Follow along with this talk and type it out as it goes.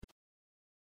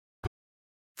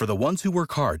For the ones who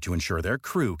work hard to ensure their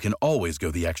crew can always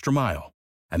go the extra mile,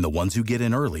 and the ones who get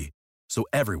in early so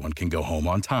everyone can go home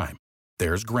on time,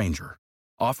 there's Grainger,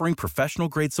 offering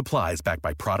professional-grade supplies backed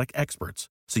by product experts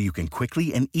so you can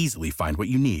quickly and easily find what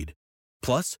you need.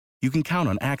 Plus, you can count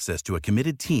on access to a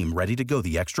committed team ready to go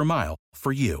the extra mile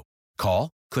for you. Call,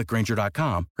 click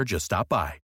Grainger.com, or just stop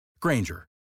by. Grainger,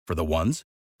 for the ones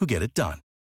who get it done.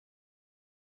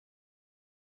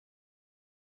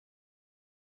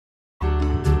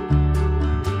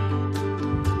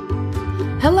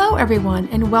 Hello, everyone,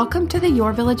 and welcome to the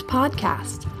Your Village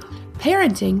podcast,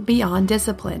 Parenting Beyond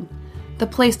Discipline, the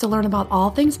place to learn about all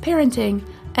things parenting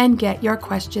and get your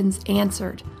questions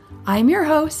answered. I'm your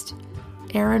host,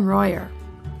 Erin Royer.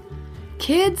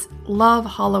 Kids love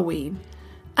Halloween,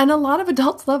 and a lot of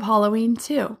adults love Halloween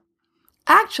too.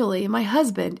 Actually, my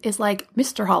husband is like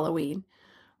Mr. Halloween.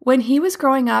 When he was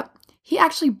growing up, he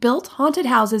actually built haunted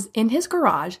houses in his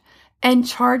garage and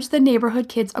charged the neighborhood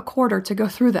kids a quarter to go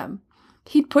through them.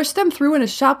 He'd push them through in a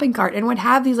shopping cart and would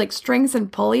have these strings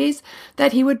and pulleys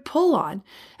that he would pull on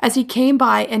as he came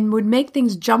by and would make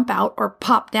things jump out or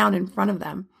pop down in front of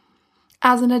them.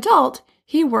 As an adult,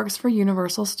 he works for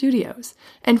Universal Studios,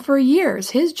 and for years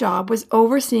his job was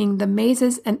overseeing the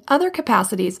mazes and other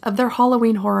capacities of their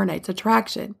Halloween Horror Nights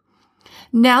attraction.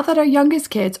 Now that our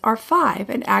youngest kids are 5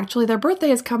 and actually their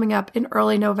birthday is coming up in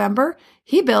early November,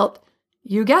 he built,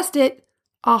 you guessed it,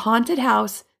 a haunted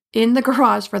house in the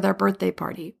garage for their birthday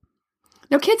party.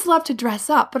 Now, kids love to dress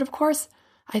up, but of course,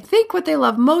 I think what they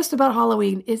love most about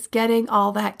Halloween is getting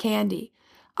all that candy.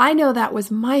 I know that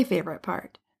was my favorite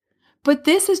part. But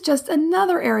this is just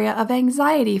another area of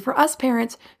anxiety for us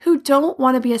parents who don't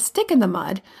want to be a stick in the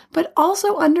mud, but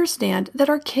also understand that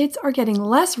our kids are getting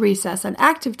less recess and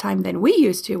active time than we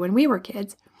used to when we were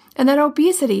kids, and that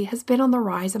obesity has been on the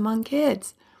rise among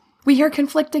kids. We hear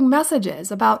conflicting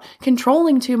messages about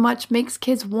controlling too much makes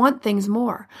kids want things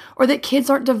more, or that kids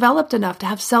aren't developed enough to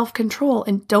have self-control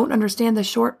and don't understand the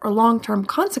short or long-term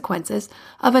consequences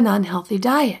of an unhealthy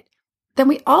diet. Then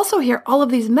we also hear all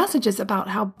of these messages about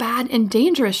how bad and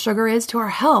dangerous sugar is to our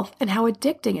health and how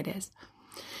addicting it is.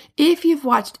 If you've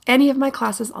watched any of my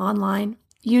classes online,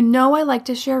 you know I like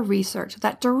to share research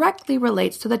that directly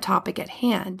relates to the topic at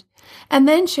hand, and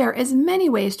then share as many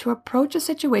ways to approach a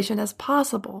situation as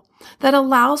possible that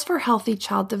allows for healthy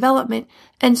child development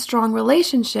and strong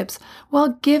relationships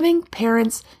while giving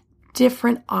parents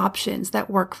different options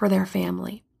that work for their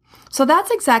family. So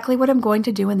that's exactly what I'm going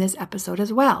to do in this episode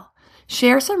as well.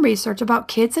 Share some research about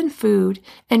kids and food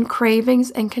and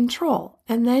cravings and control,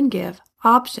 and then give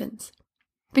options.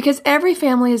 Because every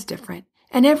family is different,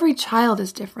 and every child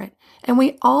is different, and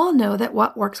we all know that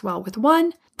what works well with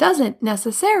one doesn't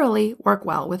necessarily work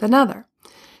well with another.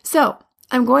 So,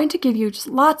 I'm going to give you just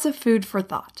lots of food for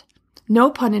thought.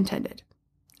 No pun intended.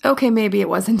 Okay, maybe it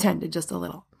was intended just a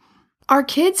little. Our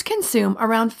kids consume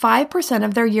around 5%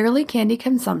 of their yearly candy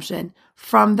consumption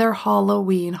from their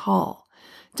Halloween haul.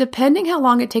 Depending how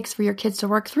long it takes for your kids to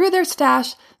work through their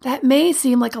stash, that may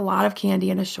seem like a lot of candy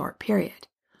in a short period.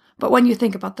 But when you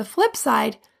think about the flip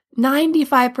side,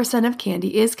 95% of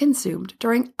candy is consumed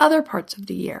during other parts of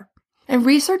the year. And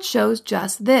research shows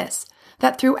just this,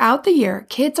 that throughout the year,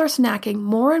 kids are snacking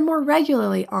more and more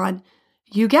regularly on,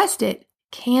 you guessed it,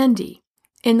 candy.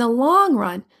 In the long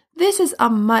run, this is a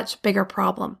much bigger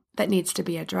problem that needs to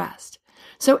be addressed.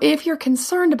 So if you're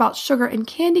concerned about sugar and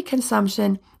candy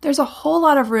consumption, there's a whole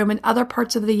lot of room in other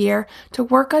parts of the year to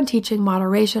work on teaching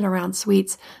moderation around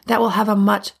sweets that will have a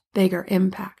much bigger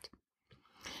impact.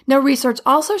 Now, research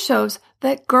also shows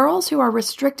that girls who are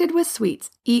restricted with sweets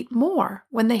eat more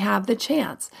when they have the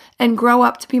chance and grow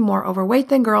up to be more overweight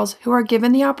than girls who are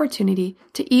given the opportunity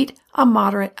to eat a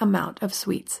moderate amount of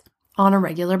sweets on a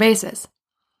regular basis.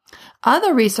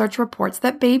 Other research reports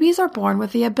that babies are born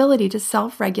with the ability to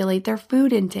self-regulate their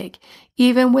food intake,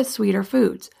 even with sweeter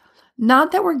foods.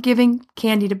 Not that we're giving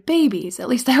candy to babies, at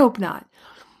least I hope not.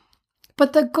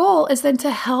 But the goal is then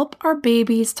to help our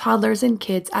babies, toddlers, and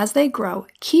kids as they grow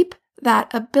keep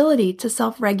that ability to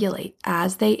self-regulate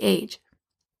as they age.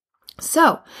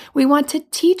 So, we want to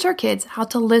teach our kids how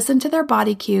to listen to their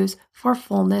body cues for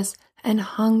fullness and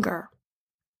hunger.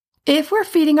 If we're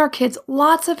feeding our kids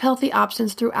lots of healthy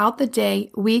options throughout the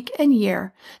day, week, and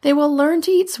year, they will learn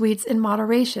to eat sweets in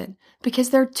moderation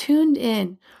because they're tuned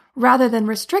in rather than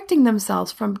restricting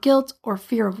themselves from guilt or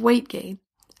fear of weight gain.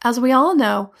 As we all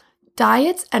know,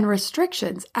 diets and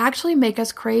restrictions actually make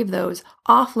us crave those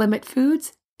off-limit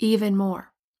foods even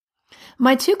more.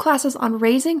 My 2 classes on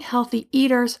raising healthy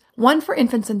eaters, one for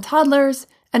infants and toddlers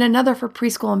and another for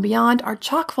preschool and beyond, are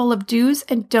chock full of do's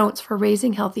and don'ts for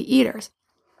raising healthy eaters.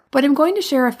 but I'm going to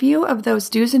share a few of those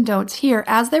do's and don'ts here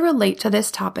as they relate to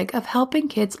this topic of helping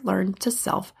kids learn to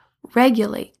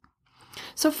self-regulate.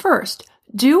 So first,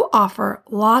 do offer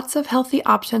lots of healthy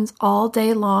options all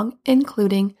day long,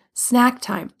 including snack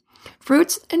time.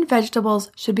 Fruits and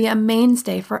vegetables should be a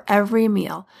mainstay for every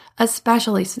meal,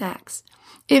 especially snacks.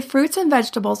 If fruits and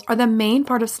vegetables are the main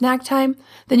part of snack time,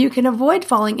 then you can avoid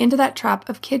falling into that trap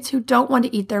of kids who don't want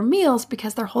to eat their meals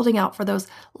because they're holding out for those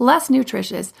less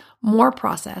nutritious, more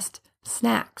processed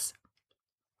snacks.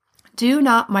 Do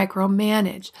not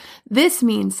micromanage. This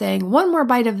means saying 1 more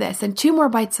bite of this and 2 more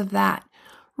bites of that.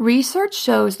 Research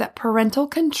shows that parental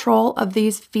control of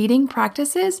these feeding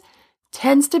practices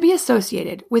tends to be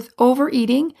associated with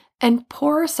overeating and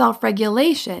poorer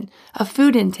self-regulation of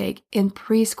food intake in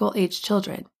preschool-age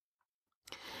children.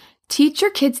 Teach your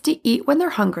kids to eat when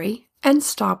they're hungry and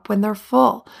stop when they're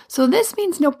full. So this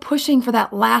means no pushing for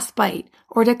that last bite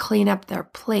or to clean up their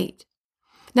plate.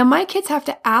 Now, my kids have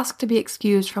to ask to be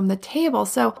excused from the table.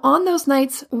 So on those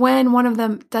nights when one of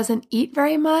them doesn't eat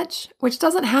very much, which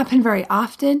doesn't happen very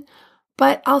often,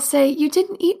 but I'll say, "You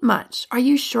didn't eat much. Are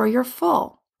you sure you're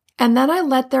full?" And then I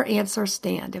let their answer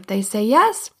stand. If they say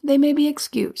yes, they may be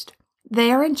excused.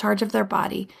 They are in charge of their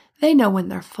body. They know when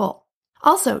they're full.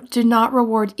 Also, do not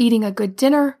reward eating a good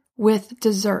dinner with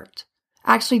dessert.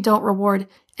 Actually, don't reward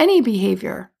any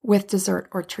behavior with dessert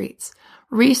or treats.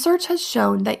 Research has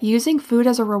shown that using food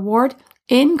as a reward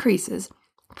increases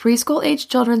preschool-age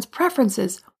children's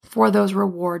preferences for those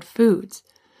reward foods.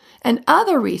 And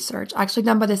other research, actually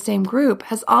done by the same group,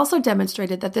 has also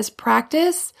demonstrated that this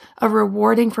practice of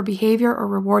rewarding for behavior or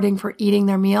rewarding for eating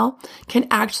their meal can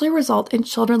actually result in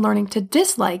children learning to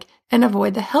dislike and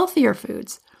avoid the healthier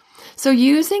foods. So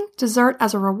using dessert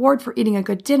as a reward for eating a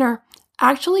good dinner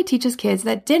actually teaches kids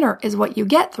that dinner is what you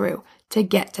get through to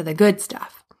get to the good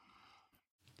stuff.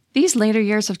 These later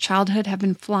years of childhood have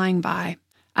been flying by.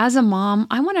 As a mom,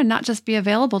 I want to not just be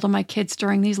available to my kids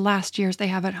during these last years they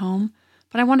have at home,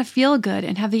 but I want to feel good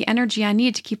and have the energy I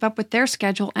need to keep up with their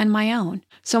schedule and my own.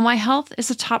 So my health is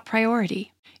a top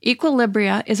priority.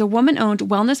 Equilibria is a woman-owned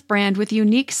wellness brand with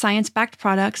unique science-backed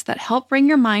products that help bring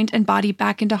your mind and body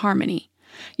back into harmony.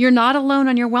 You're not alone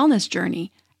on your wellness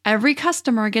journey. Every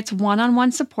customer gets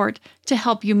one-on-one support to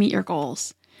help you meet your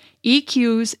goals.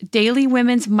 EQ's Daily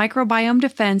Women's Microbiome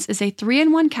Defense is a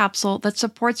 3-in-1 capsule that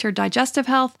supports your digestive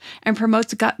health and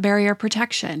promotes gut barrier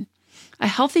protection. A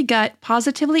healthy gut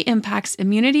positively impacts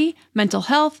immunity, mental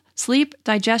health, sleep,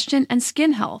 digestion, and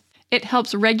skin health. It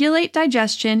helps regulate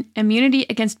digestion, immunity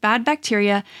against bad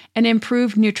bacteria, and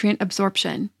improve nutrient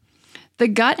absorption. The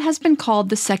gut has been called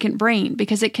the second brain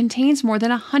because it contains more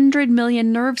than 100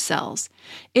 million nerve cells.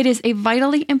 It is a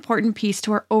vitally important piece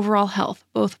to our overall health,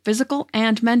 both physical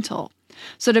and mental.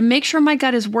 So to make sure my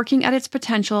gut is working at its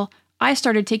potential, I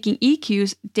started taking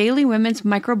EQ's Daily Women's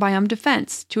Microbiome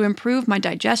Defense to improve my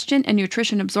digestion and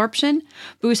nutrition absorption,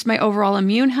 boost my overall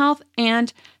immune health,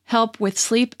 and help with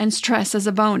sleep and stress as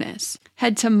a bonus.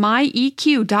 Head to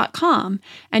myeq.com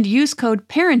and use code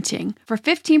PARENTING for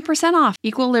 15% off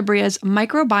Equilibria's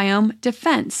Microbiome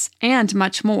Defense and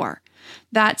much more.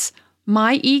 That's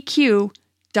myeq.com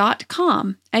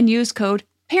and use code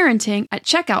PARENTING at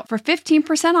checkout for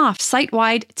 15% off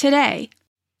site-wide today.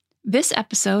 This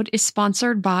episode is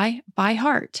sponsored by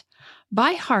ByHeart.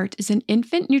 ByHeart is an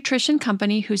infant nutrition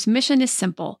company whose mission is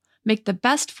simple: make the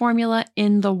best formula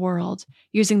in the world.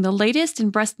 Using the latest in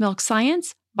breast milk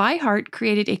science, ByHeart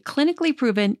created a clinically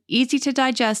proven,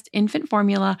 easy-to-digest infant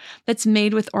formula that's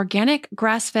made with organic,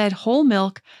 grass-fed whole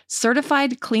milk,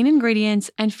 certified clean ingredients,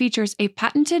 and features a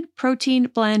patented protein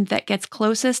blend that gets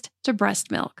closest to breast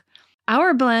milk.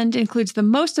 Our blend includes the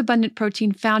most abundant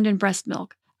protein found in breast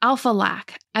milk,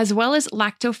 alpha-lac, as well as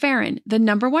lactoferrin, the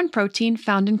 #1 protein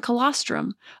found in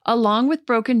colostrum, along with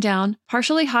broken down,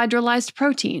 partially hydrolyzed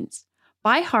proteins.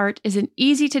 ByHeart is an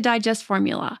easy-to-digest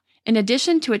formula. In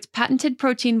addition to its patented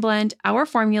protein blend, our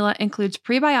formula includes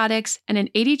prebiotics and an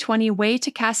 80-20 whey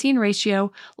to casein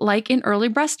ratio like in early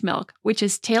breast milk, which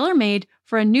is tailor-made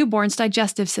for a newborn's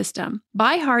digestive system.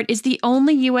 ByHeart is the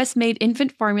only U.S.-made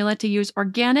infant formula to use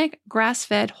organic,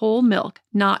 grass-fed whole milk,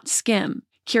 not skim.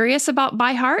 Curious about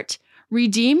ByHeart?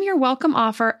 Redeem your welcome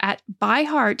offer at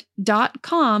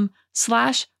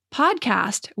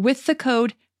byheart.com/podcast with the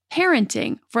code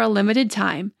PARENTING for a limited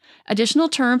time. Additional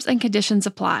terms and conditions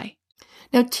apply.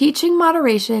 Now, teaching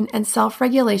moderation and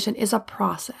self-regulation is a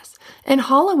process, and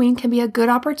Halloween can be a good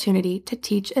opportunity to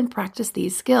teach and practice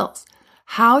these skills.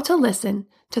 How to listen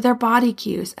to their body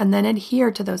cues and then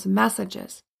adhere to those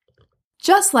messages.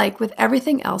 Just like with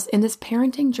everything else in this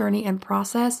parenting journey and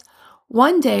process,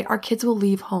 One day our kids will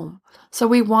leave home, so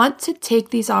we want to take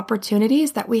these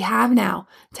opportunities that we have now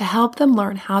to help them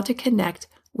learn how to connect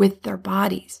with their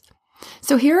bodies.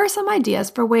 So here are some ideas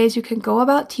for ways you can go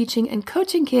about teaching and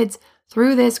coaching kids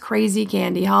through this crazy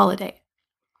candy holiday.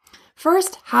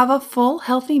 First, have a full,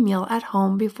 healthy meal at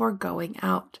home before going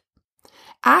out.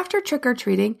 After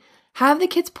trick-or-treating, have the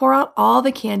kids pour out all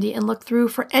the candy and look through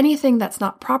for anything that's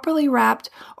not properly wrapped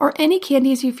or any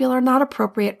candies you feel are not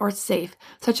appropriate or safe,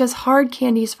 such as hard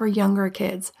candies for younger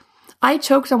kids. I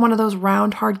choked on one of those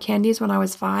round hard candies when I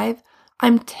was 5.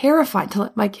 I'm terrified to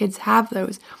let my kids have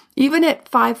those, even at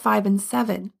 5, 5, and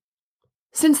 7.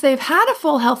 Since they've had a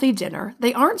full healthy dinner,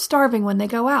 they aren't starving when they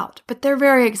go out, but they're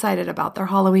very excited about their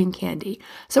Halloween candy,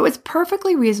 so it's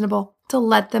perfectly reasonable to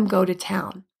let them go to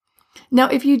town. Now,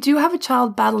 if you do have a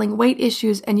child battling weight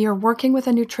issues and you're working with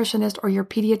a nutritionist or your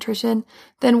pediatrician,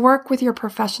 then work with your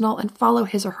professional and follow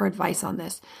his or her advice on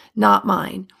this, not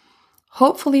mine.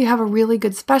 Hopefully you have a really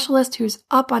good specialist who's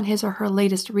up on his or her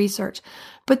latest research,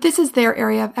 but this is their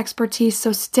area of expertise,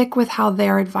 so stick with how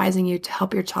they're advising you to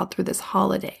help your child through this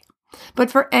holiday.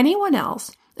 But for anyone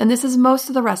else, and this is most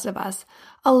of the rest of us,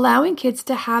 allowing kids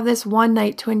to have this one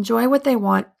night to enjoy what they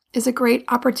want is a great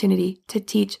opportunity to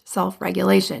teach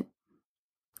self-regulation.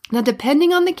 Now,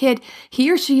 depending on the kid,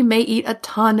 he or she may eat a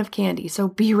ton of candy, so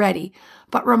be ready.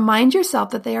 But remind yourself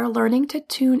that they are learning to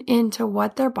tune into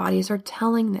what their bodies are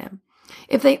telling them.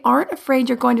 If they aren't afraid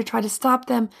you're going to try to stop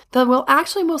them, they will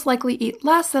actually most likely eat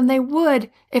less than they would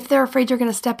if they're afraid you're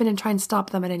going to step in and try and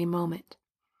stop them at any moment.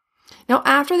 Now,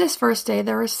 after this first day,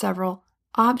 there are several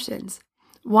options.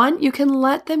 One, you can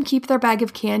let them keep their bag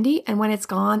of candy, and when it's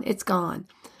gone, it's gone.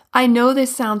 I know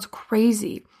this sounds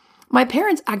crazy. My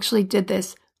parents actually did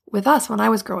this with us when I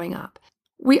was growing up.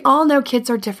 We all know kids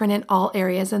are different in all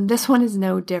areas, and this one is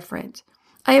no different.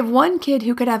 I have one kid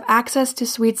who could have access to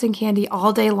sweets and candy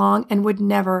all day long and would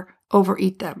never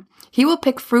overeat them. He will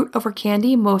pick fruit over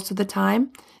candy most of the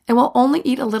time and will only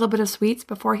eat a little bit of sweets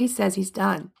before he says he's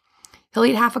done. He'll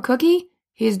eat half a cookie,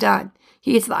 he's done.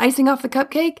 He eats the icing off the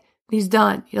cupcake, he's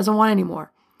done. He doesn't want any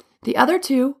more. The other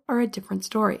two are a different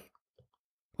story.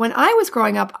 When I was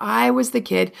growing up, I was the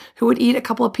kid who would eat a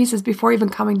couple of pieces before even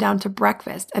coming down to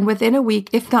breakfast, and within a week,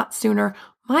 if not sooner,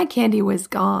 my candy was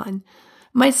gone.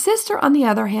 My sister, on the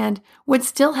other hand, would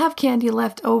still have candy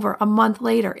left over a month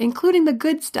later, including the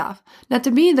good stuff. Now,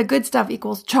 to me, the good stuff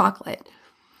equals chocolate.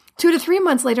 2 to 3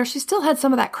 months later, she still had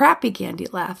some of that crappy candy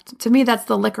left. To me, that's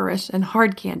the licorice and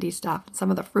hard candy stuff,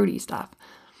 some of the fruity stuff.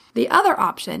 The other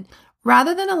option,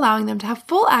 rather than allowing them to have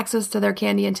full access to their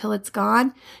candy until it's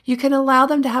gone, you can allow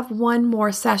them to have one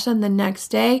more session the next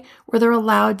day where they're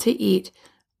allowed to eat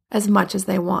as much as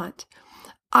they want.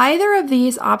 Either of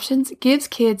these options gives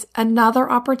kids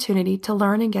another opportunity to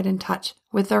learn and get in touch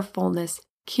with their fullness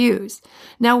cues.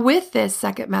 Now, with this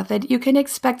second method, you can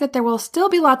expect that there will still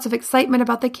be lots of excitement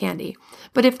about the candy,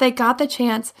 but if they got the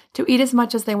chance to eat as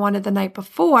much as they wanted the night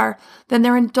before, then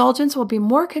their indulgence will be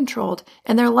more controlled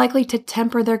and they're likely to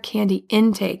temper their candy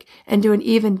intake and do an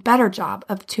even better job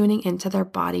of tuning into their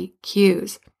body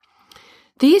cues.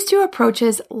 These two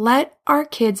approaches let our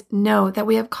kids know that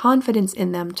we have confidence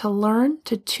in them to learn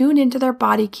to tune into their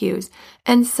body cues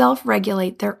and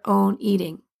self-regulate their own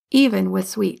eating, even with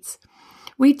sweets.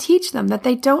 We teach them that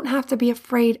they don't have to be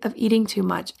afraid of eating too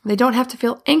much. They don't have to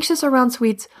feel anxious around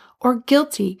sweets or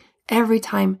guilty every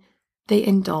time they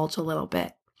indulge a little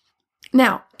bit.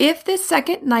 Now, if this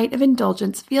second night of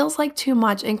indulgence feels like too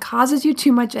much and causes you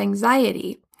too much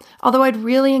anxiety, although I'd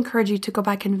really encourage you to go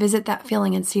back and visit that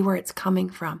feeling and see where it's coming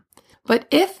from. But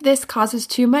if this causes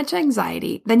too much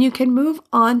anxiety, then you can move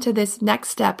on to this next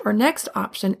step or next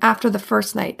option after the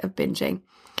first night of binging,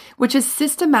 which is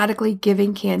systematically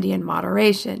giving candy in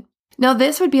moderation. Now,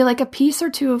 this would be like a piece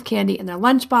or two of candy in their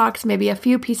lunchbox, maybe a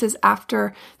few pieces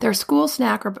after their school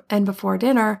snack and before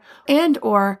dinner, and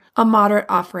or a moderate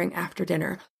offering after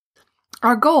dinner.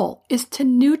 Our goal is to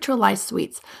neutralize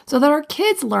sweets so that our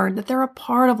kids learn that they're a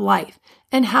part of life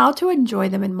and how to enjoy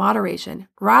them in moderation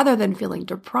rather than feeling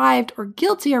deprived or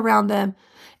guilty around them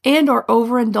and or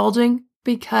overindulging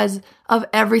because of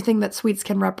everything that sweets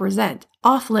can represent,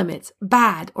 off limits,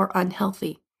 bad, or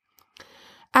unhealthy.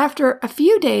 After a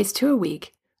few days to a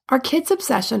week, our kids'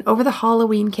 obsession over the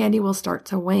Halloween candy will start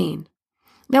to wane.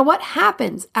 Now, what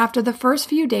happens after the first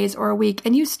few days or a week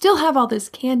and you still have all this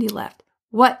candy left?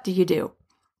 What do you do?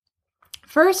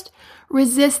 First,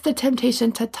 resist the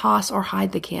temptation to toss or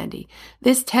hide the candy.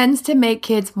 This tends to make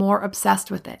kids more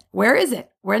obsessed with it. Where is it?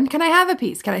 When can I have a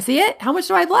piece? Can I see it? How much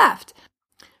do I have left?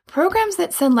 Programs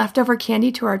that send leftover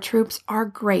candy to our troops are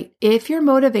great if your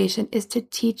motivation is to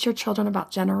teach your children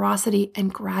about generosity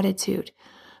and gratitude.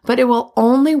 but it will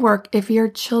only work if your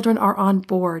children are on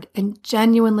board and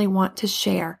genuinely want to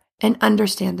share and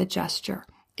understand the gesture.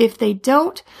 If they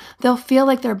don't, they'll feel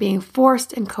like they're being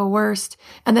forced and coerced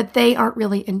and that they aren't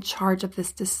really in charge of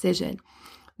this decision.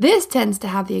 This tends to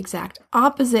have the exact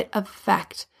opposite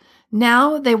effect.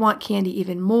 Now they want candy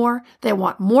even more, they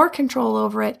want more control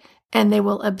over it, and they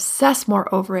will obsess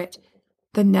more over it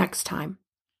the next time.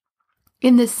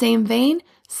 In the same vein,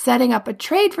 setting up a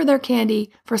trade for their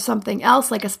candy for something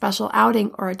else like a special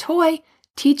outing or a toy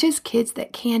teaches kids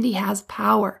that candy has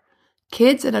power.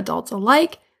 Kids and adults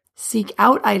alike seek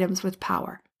out items with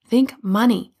power. Think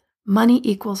money. Money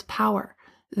equals power.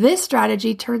 This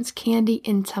strategy turns candy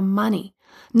into money.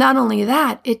 Not only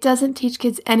that, it doesn't teach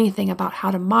kids anything about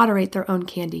how to moderate their own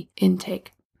candy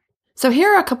intake. So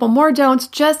here are a couple more don'ts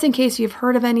just in case you've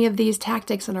heard of any of these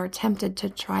tactics and are tempted to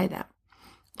try them.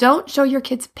 Don't show your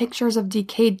kids pictures of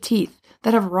decayed teeth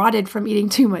that have rotted from eating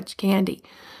too much candy.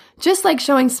 Just like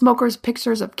showing smokers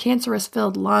pictures of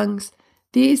cancerous-filled lungs,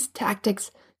 these tactics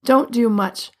don't do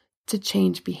much to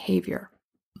change behavior.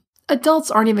 Adults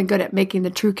aren't even good at making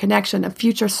the true connection of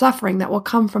future suffering that will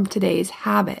come from today's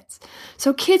habits.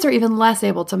 So kids are even less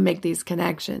able to make these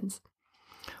connections.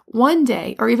 One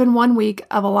day or even 1 week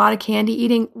of a lot of candy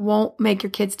eating won't make your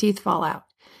kids' teeth fall out.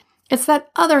 It's that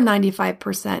other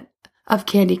 95% of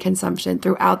candy consumption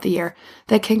throughout the year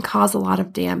that can cause a lot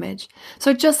of damage.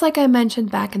 So just like I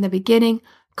mentioned back in the beginning,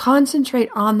 concentrate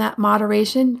on that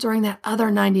moderation during that other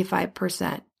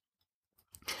 95%.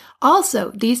 Also,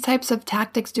 these types of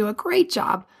tactics do a great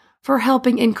job for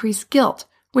helping increase guilt,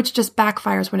 which just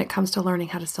backfires when it comes to learning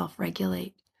how to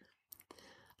self-regulate.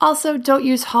 Also, don't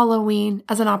use Halloween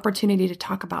as an opportunity to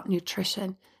talk about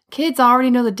nutrition. Kids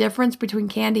already know the difference between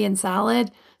candy and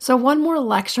salad, so one more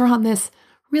lecture on this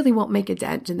really won't make a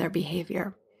dent in their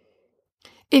behavior.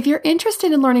 If you're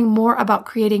interested in learning more about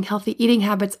creating healthy eating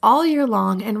habits all year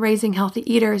long and raising healthy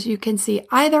eaters, you can see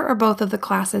either or both of the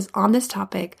classes on this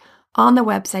topic on the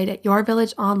website at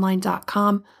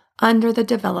yourvillageonline.com under the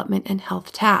Development and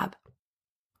Health tab.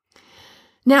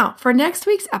 Now, for next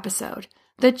week's episode,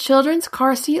 the children's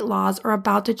car seat laws are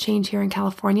about to change here in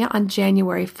California on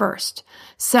January 1st.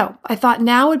 So I thought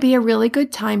now would be a really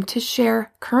good time to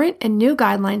share current and new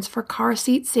guidelines for car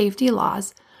seat safety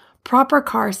laws, proper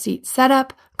car seat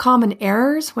setup, common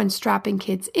errors when strapping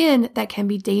kids in that can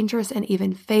be dangerous and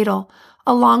even fatal,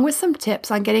 along with some tips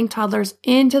on getting toddlers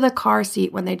into the car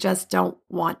seat when they just don't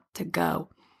want to go.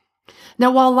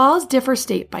 Now, while laws differ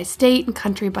state by state and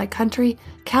country by country,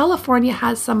 California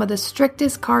has some of the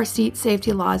strictest car seat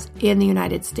safety laws in the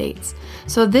United States.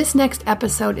 So this next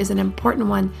episode is an important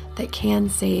one that can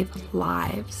save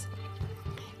lives.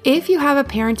 If you have a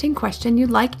parenting question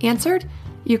you'd like answered,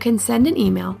 you can send an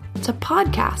email to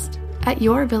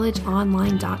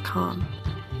podcast@yourvillageonline.com.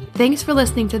 Thanks for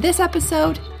listening to this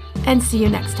episode, and see you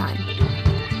next time.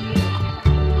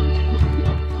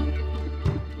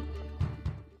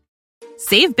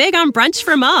 Save big on brunch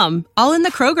for mom, all in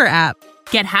the Kroger app.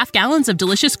 Get half gallons of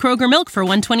delicious Kroger milk for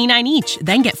 $1.29 each.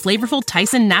 Then get flavorful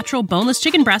Tyson natural boneless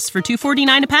chicken breasts for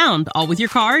 $2.49 a pound, all with your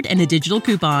card and a digital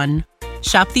coupon.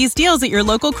 Shop these deals at your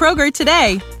local Kroger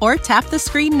today, or tap the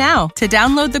screen now to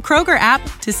download the Kroger app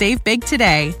to save big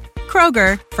today.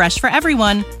 Kroger, fresh for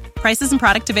everyone. Prices and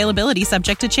product availability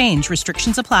subject to change.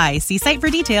 Restrictions apply. See site for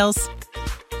details.